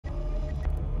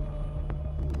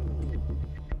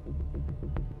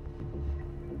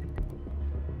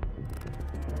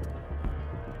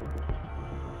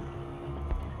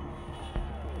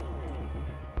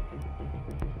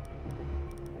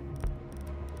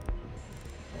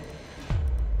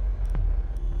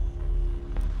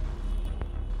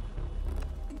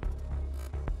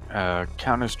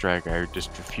Counter-Strike I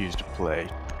just refuse to play.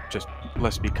 Just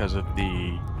less because of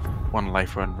the one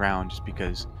life run round, just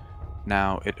because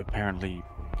now it apparently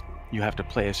you have to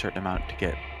play a certain amount to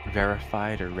get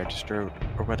verified or registered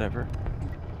or whatever.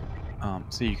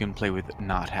 So you can play with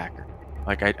not hacker.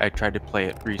 Like I tried to play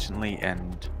it recently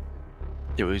and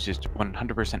it was just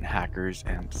 100% hackers,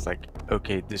 and it's like,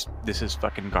 okay, this is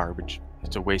fucking garbage.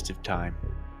 It's a waste of time.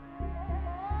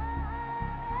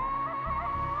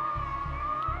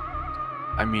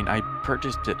 I mean, I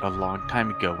purchased it a long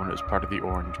time ago when it was part of the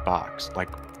orange box, like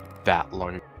that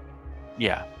long.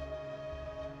 Yeah.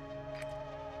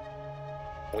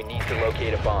 We need to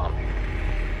locate a bomb.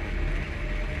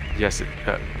 Yes,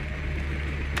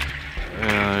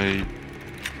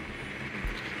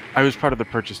 I was part of the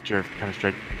purchase tier of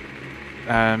Counter-Strike.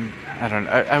 I don't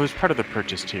know. I was part of the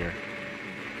purchase tier.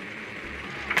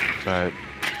 But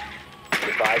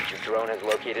Advise your drone has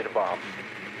located a bomb.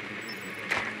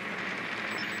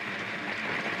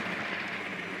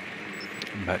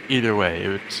 either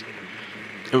way,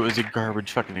 it was a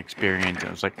garbage fucking experience. And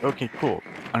I was like, okay, cool.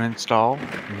 Uninstall.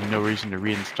 No reason to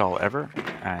reinstall ever.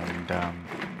 And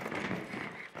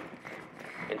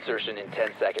Insertion in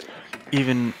 10 seconds.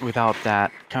 even without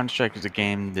that, Counter-Strike is a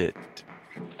game that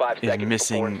 5 is seconds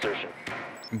before missing insertion.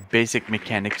 basic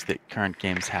mechanics that current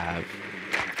games have.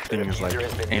 Things like diffuser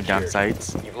has been aim down secured.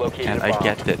 sights. You've located And a I bomb.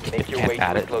 get that Make it your way can't to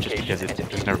add its it just location because and it's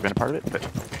defuse never it. been a part of it, but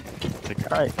it's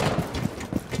like, alright.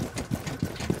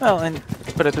 Well,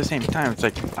 but at the same time, it's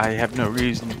like, I have no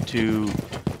reason to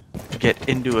get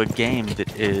into a game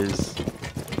that is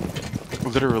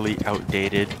literally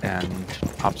outdated and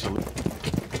obsolete.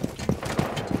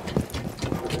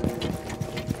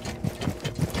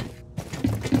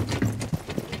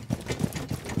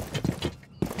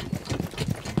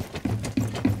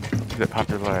 That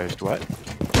popularized what?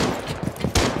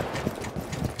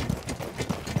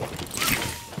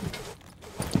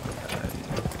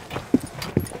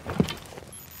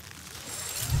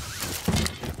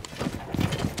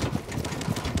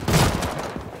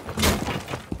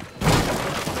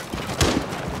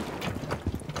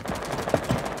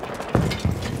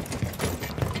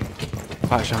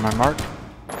 Flash on my mark.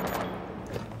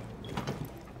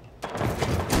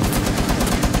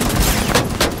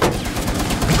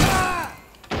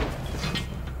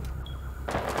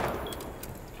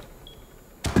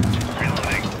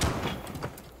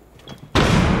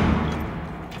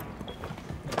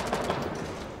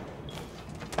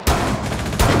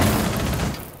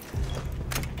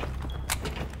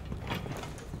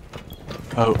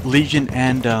 Oh, Legion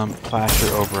and Clash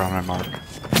are over on my mark.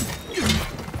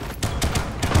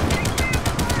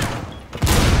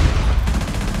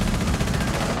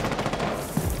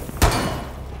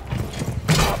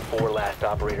 Op 4 last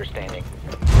operator standing.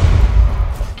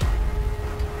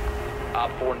 Op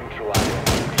 4 neutralized.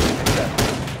 Successful.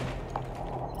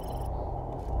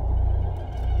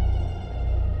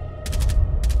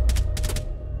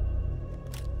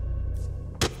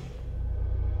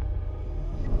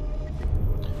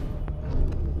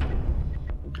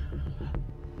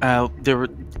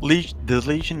 The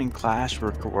Legion and Clash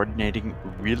were coordinating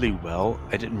really well.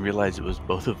 I didn't realize it was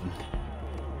both of them.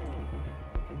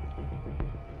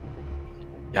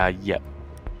 Yep.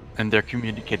 And they're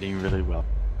communicating really well.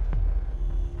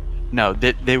 No,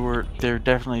 they're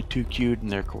definitely too cute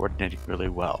and they're coordinating really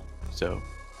well. So,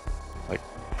 like,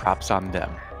 props on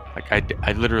them. Like,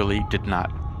 I literally didn't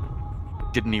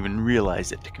even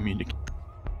realize it to communicate.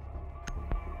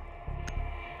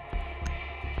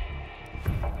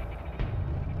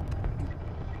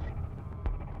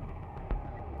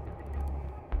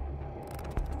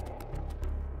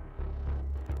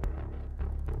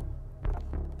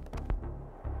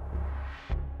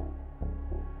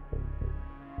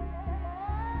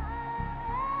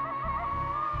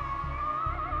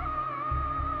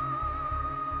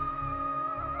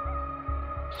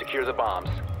 Secure the bombs.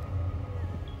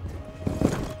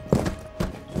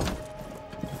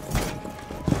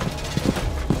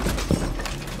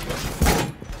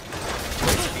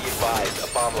 Be advised, a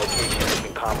bomb location has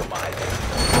been compromised.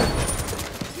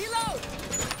 Reload!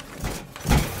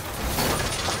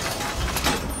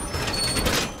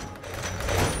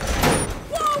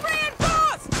 Whoa,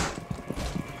 reinforced!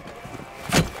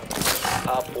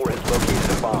 Op 4 has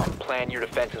located a bomb. Plan your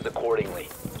defenses accordingly.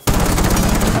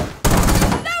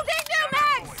 Loading new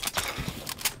mags!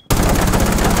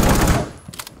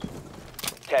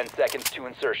 10 seconds to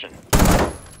insertion.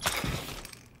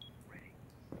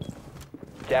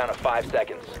 Down to 5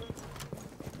 seconds.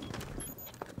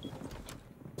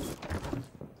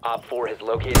 Op 4 has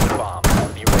located the bomb.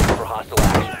 Be ready for hostile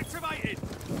action. Activated!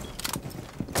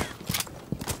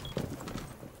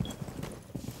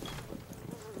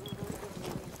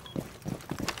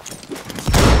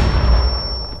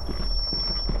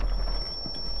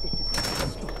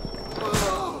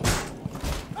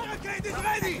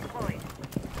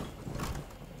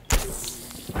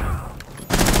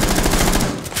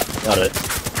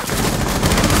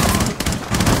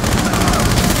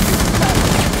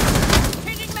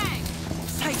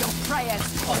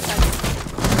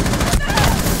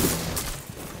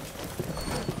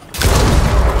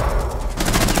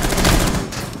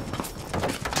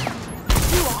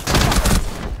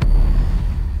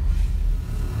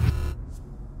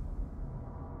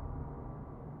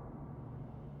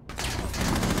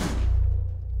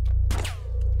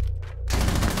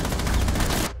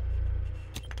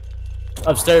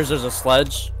 Upstairs, there's a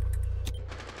sledge.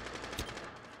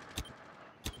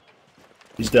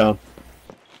 He's down.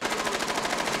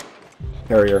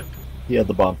 Harrier. He had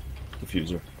the bomb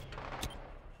diffuser.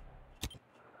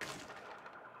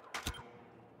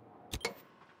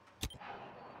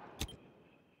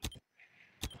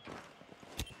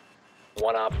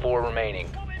 One op 4 remaining.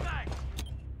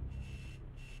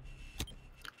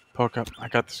 Poke up. I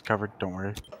got this covered. Don't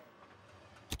worry.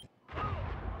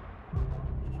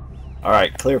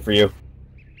 Alright, clear for you.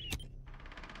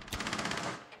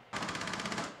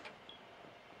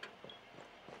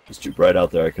 It's too bright out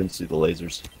there, I couldn't see the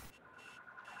lasers.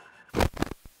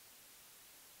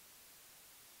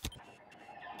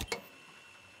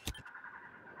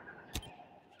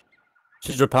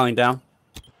 She's rappelling down.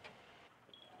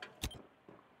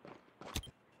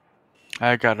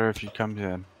 I got her if she comes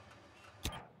in.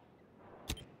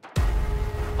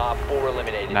 Op 4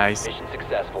 eliminated. Nice. Mission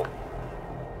successful.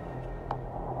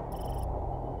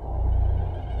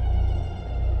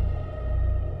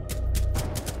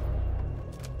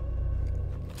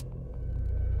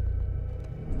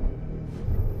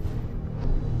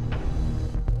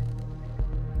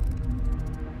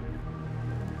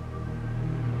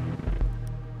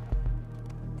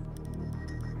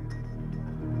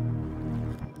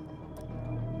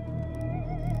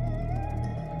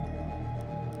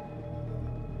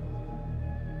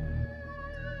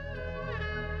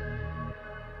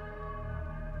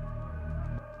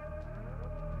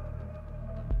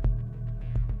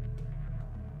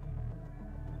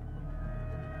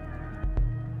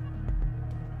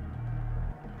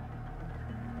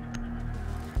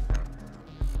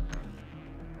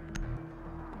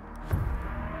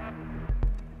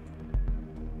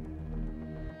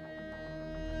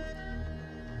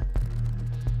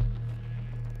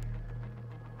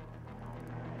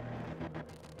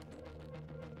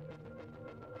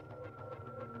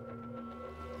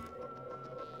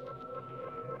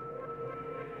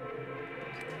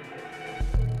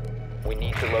 We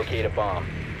need to locate a bomb.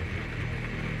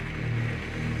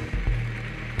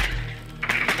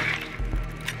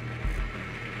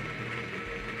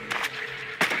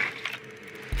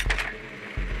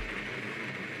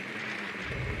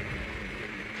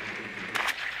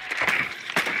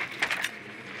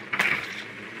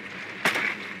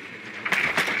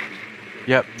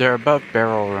 Yep, they're above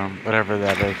barrel room, whatever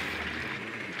that is.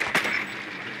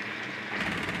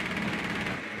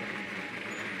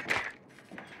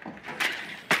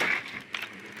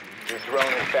 Your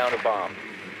drone has found a bomb.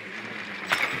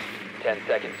 10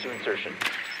 seconds to insertion.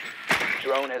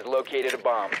 Drone has located a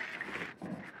bomb.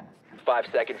 5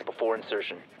 seconds before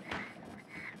insertion.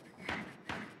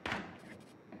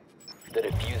 The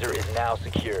diffuser is now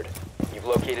secured. You've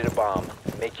located a bomb.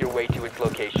 Make your way to its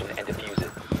location and defuse it.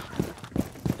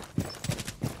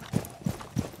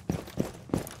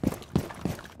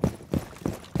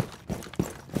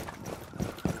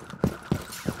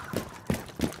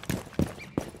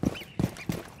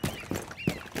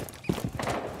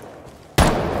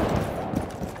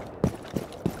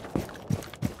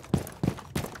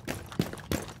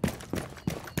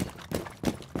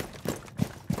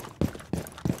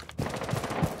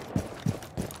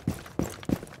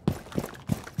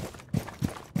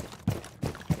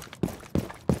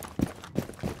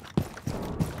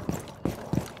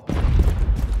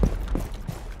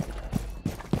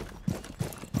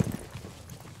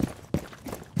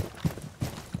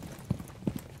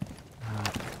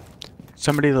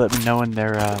 Somebody let me know when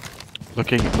they're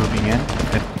looking at moving in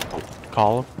and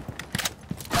call them.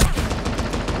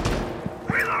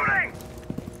 Reloading!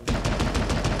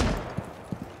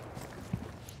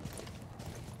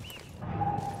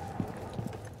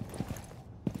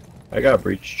 I got a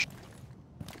breach.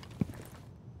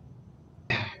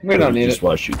 We don't need just it.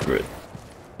 want to shoot through it.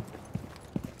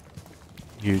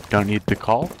 You don't need the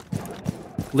call?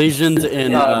 Lesions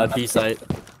in B site.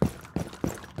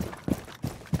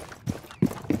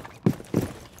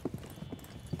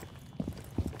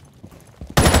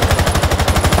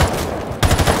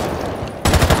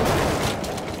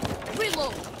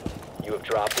 Reload! You have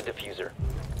dropped the diffuser.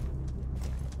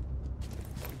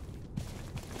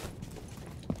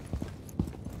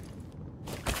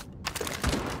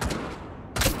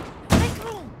 Make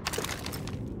room!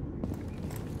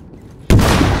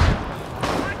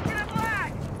 Let's get a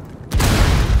flag!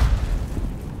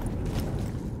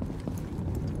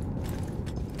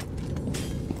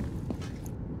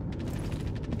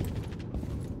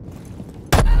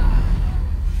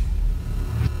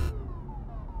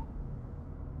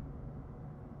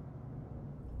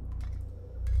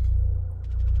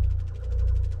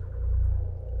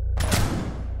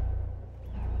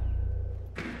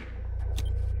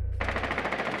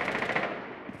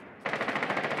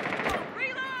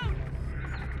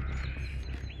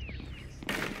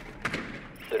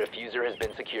 diffuser has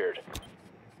been secured.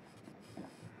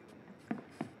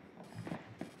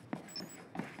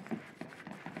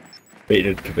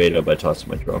 Baited Kaveda by tossing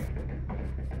my drone.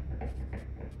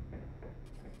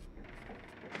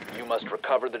 You must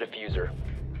recover the diffuser.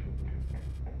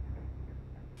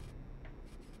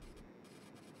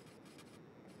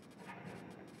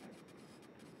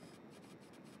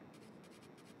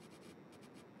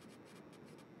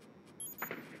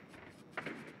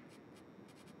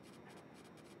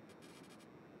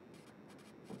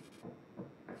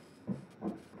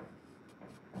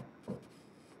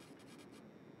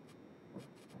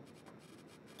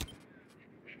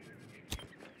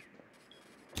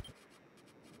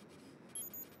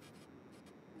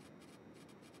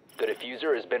 The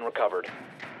diffuser has been recovered.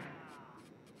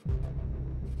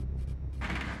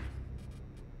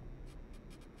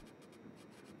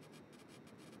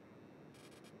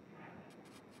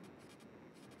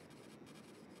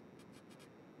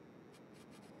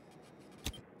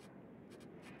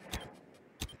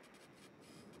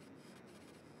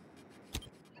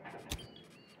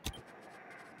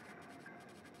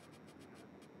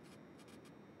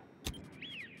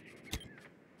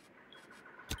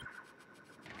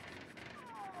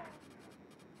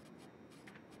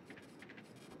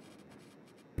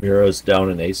 Mira's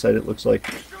down in A site, it looks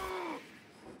like.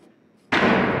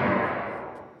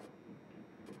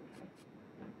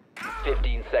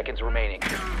 Seconds remaining.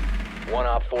 1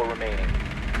 op 4 remaining.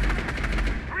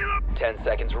 10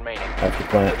 seconds remaining. After The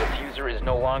plant. diffuser is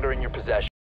no longer in your possession.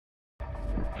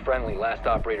 Friendly, last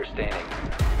operator standing.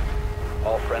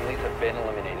 All friendlies have been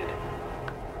eliminated.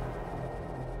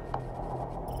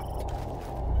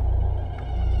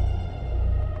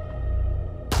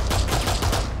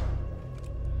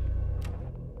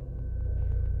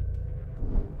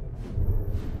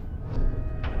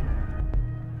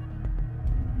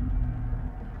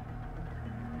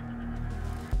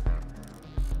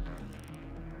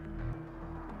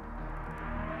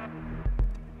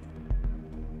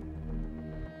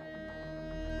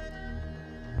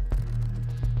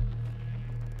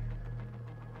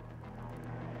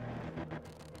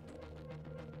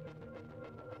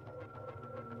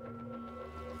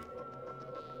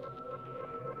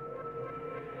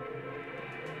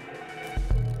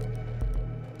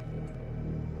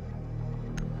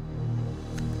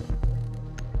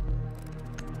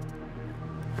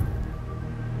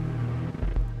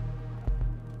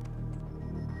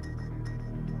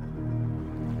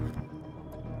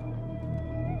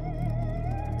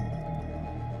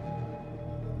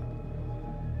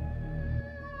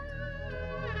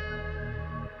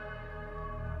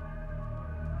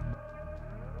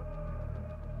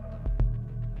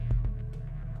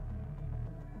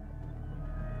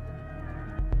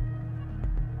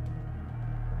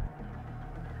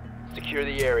 Secure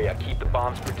the area. Keep the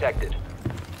bombs protected.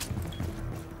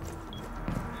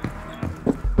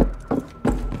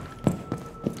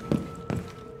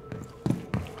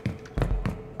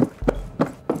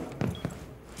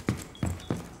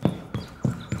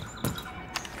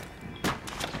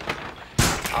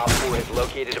 Op 4 has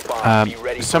located a bomb. Be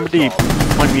ready for Somebody assault.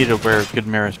 point me to where good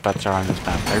mirror spots are on this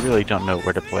map. I really don't know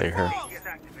where to play her. Get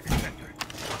active, Inspector.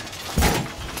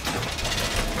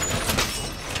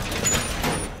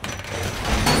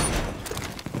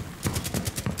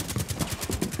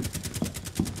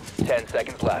 10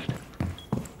 seconds left.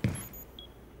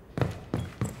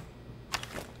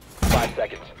 5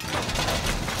 seconds.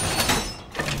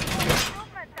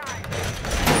 Movement time.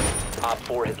 Op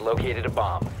 4 has located a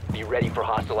bomb. Be ready for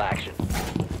hostile action.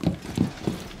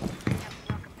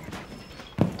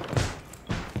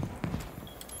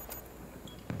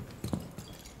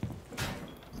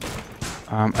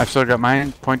 I've still got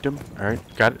mine. Point him. Alright,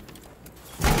 got it.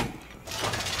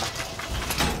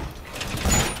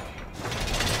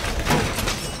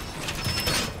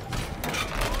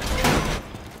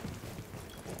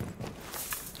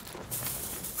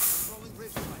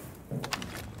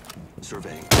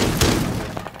 Surveying.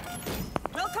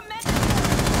 Welcome, men.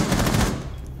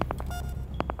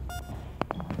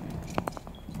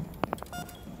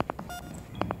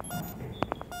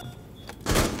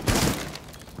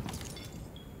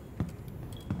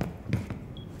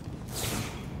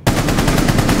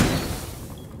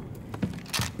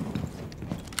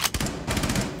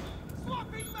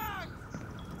 Swapping mags.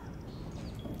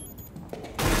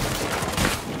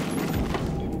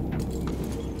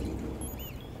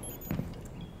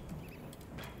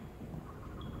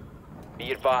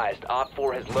 Be advised, Op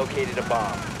 4 has located a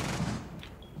bomb.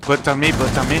 Blitz on me,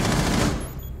 blitz on me.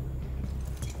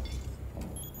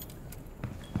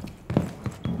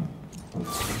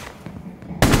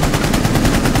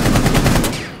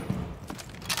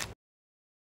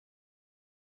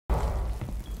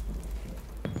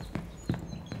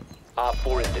 Op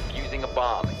 4 is defusing a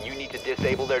bomb. You need to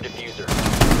disable their diffuser.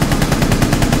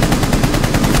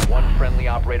 One friendly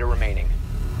operator remaining.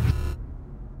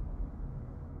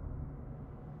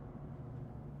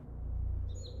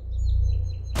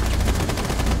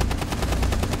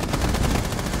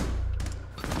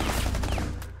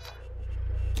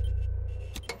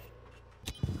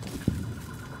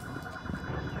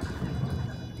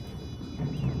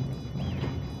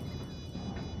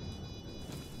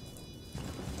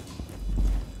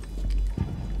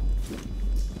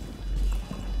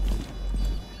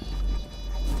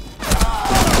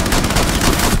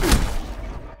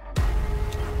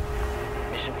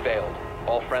 Failed.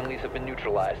 All friendlies have been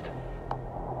neutralized.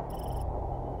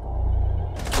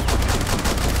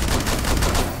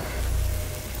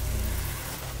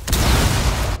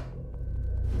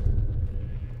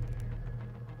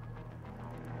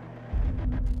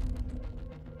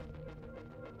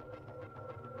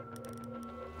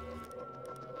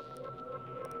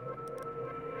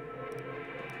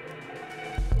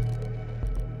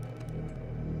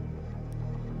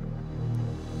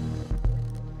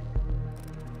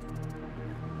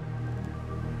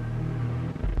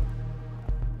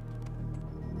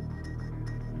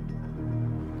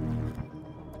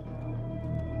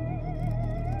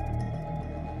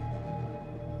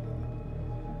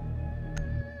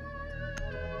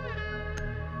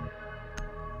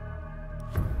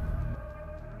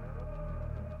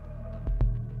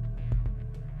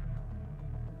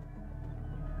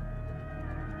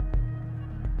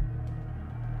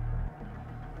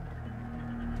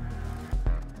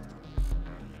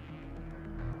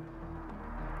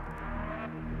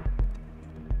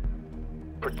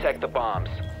 Protect the bombs.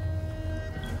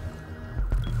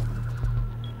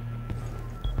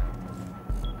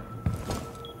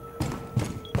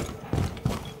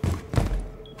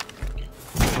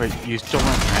 Wait, you still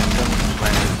want random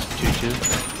when it's 2-2?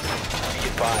 Be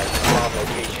advised, the bomb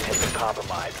location has been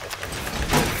compromised.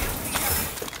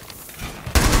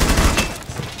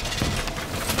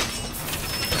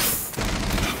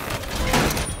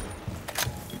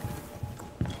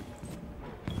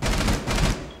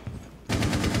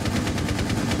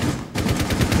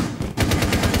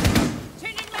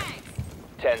 Changing mags.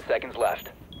 10 seconds left.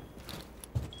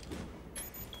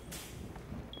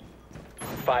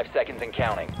 5 seconds and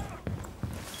counting.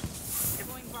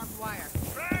 Deploying barbed wire.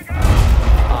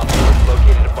 Op 4 has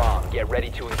located a bomb. Get ready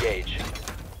to engage.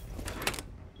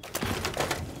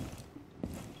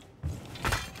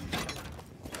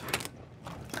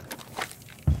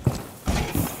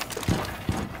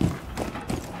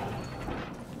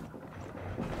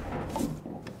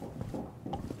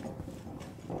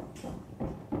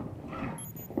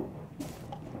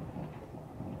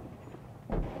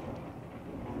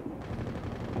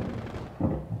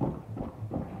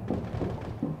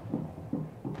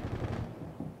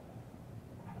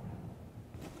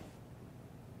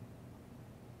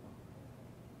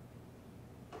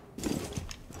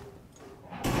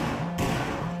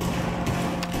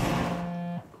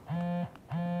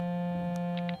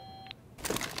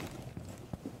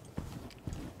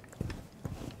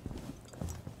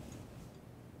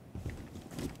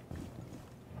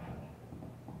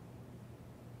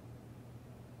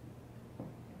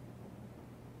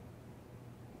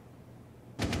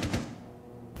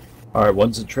 Alright,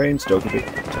 one's in train, Stokeby.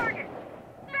 Target.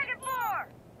 Second floor.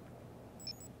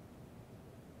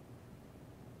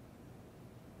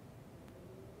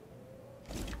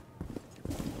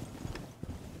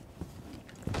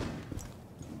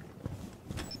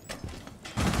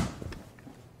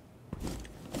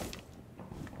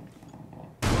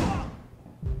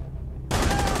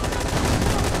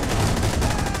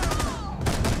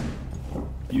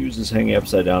 Fuse is hanging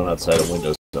upside down outside a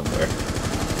window somewhere.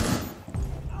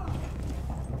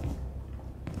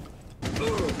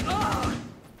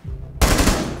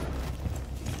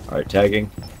 Alright, tagging.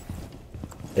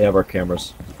 They have our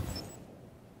cameras.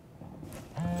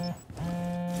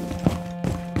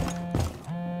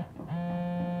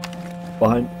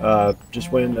 Behind,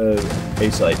 just went in the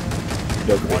A site.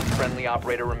 One friendly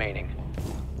operator remaining.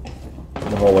 In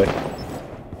the hallway.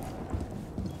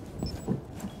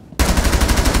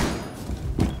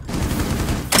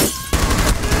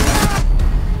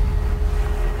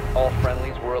 All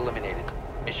friendlies were eliminated.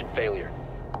 Mission failure.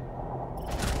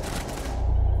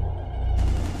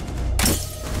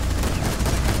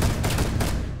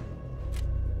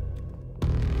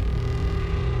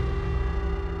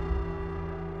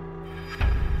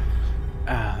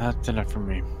 That's enough for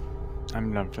me.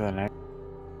 I'm done for the night.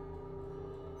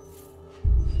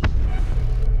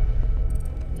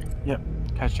 Yep,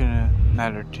 catch you in a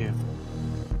night or two.